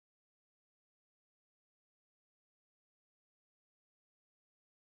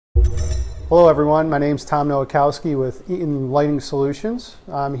Hello everyone, my name is Tom Nowakowski with Eaton Lighting Solutions.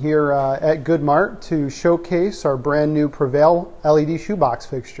 I'm here at Good Mart to showcase our brand new Prevail LED shoebox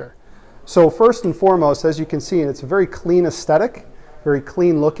fixture. So first and foremost, as you can see, it's a very clean aesthetic, very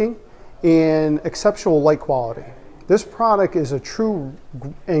clean looking, and exceptional light quality. This product is a true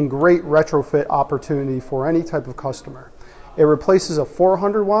and great retrofit opportunity for any type of customer. It replaces a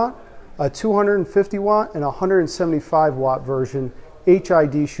 400 watt, a 250 watt, and a 175 watt version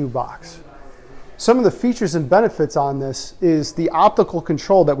HID shoebox. Some of the features and benefits on this is the optical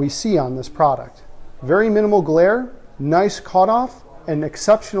control that we see on this product. Very minimal glare, nice cutoff, and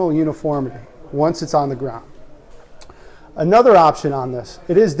exceptional uniformity once it's on the ground. Another option on this,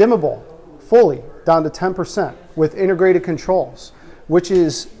 it is dimmable fully down to 10% with integrated controls, which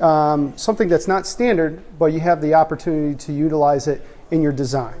is something that's not standard, but you have the opportunity to utilize it in your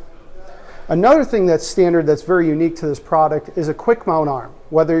design. Another thing that's standard that's very unique to this product is a quick mount arm.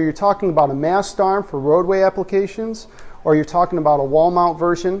 Whether you're talking about a mast arm for roadway applications, or you're talking about a wall mount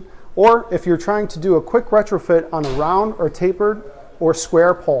version, or if you're trying to do a quick retrofit on a round or tapered or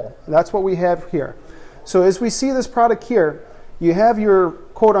square pole. That's what we have here. So as we see this product here, you have your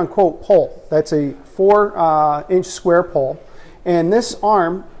quote unquote pole. That's a 4-inch square pole. And this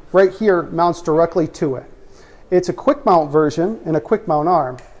arm right here mounts directly to it. It's a quick mount version and a quick mount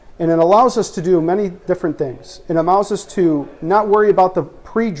arm. And it allows us to do many different things. It allows us to not worry about the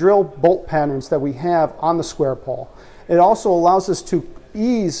pre-drilled bolt patterns that we have on the square pole. It also allows us to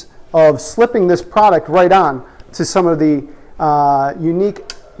ease of slipping this product right on to some of the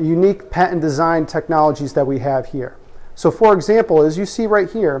unique patent design technologies that we have here. So for example, as you see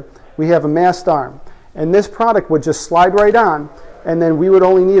right here, we have a mast arm. And this product would just slide right on, and then we would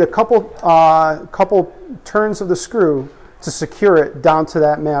only need a couple turns of the screw to secure it down to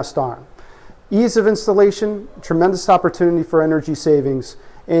that mast arm. Ease of installation, tremendous opportunity for energy savings.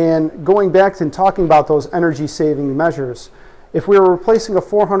 And going back and talking about those energy saving measures, if we were replacing a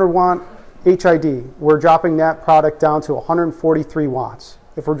 400 watt HID, we're dropping that product down to 143 watts.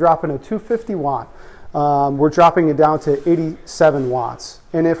 If we're dropping a 250 watt, we're dropping it down to 87 watts.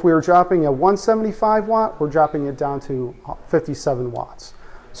 And if we were dropping a 175 watt, we're dropping it down to 57 watts.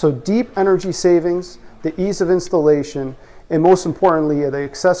 So deep energy savings, the ease of installation, and most importantly, the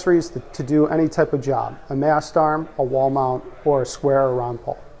accessories to do any type of job, a mast arm, a wall mount, or a square or round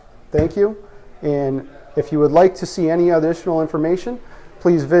pole. Thank you, and if you would like to see any additional information,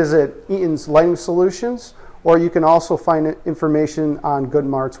 please visit Eaton's Lighting Solutions, or you can also find information on Good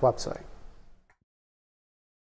Mart's website.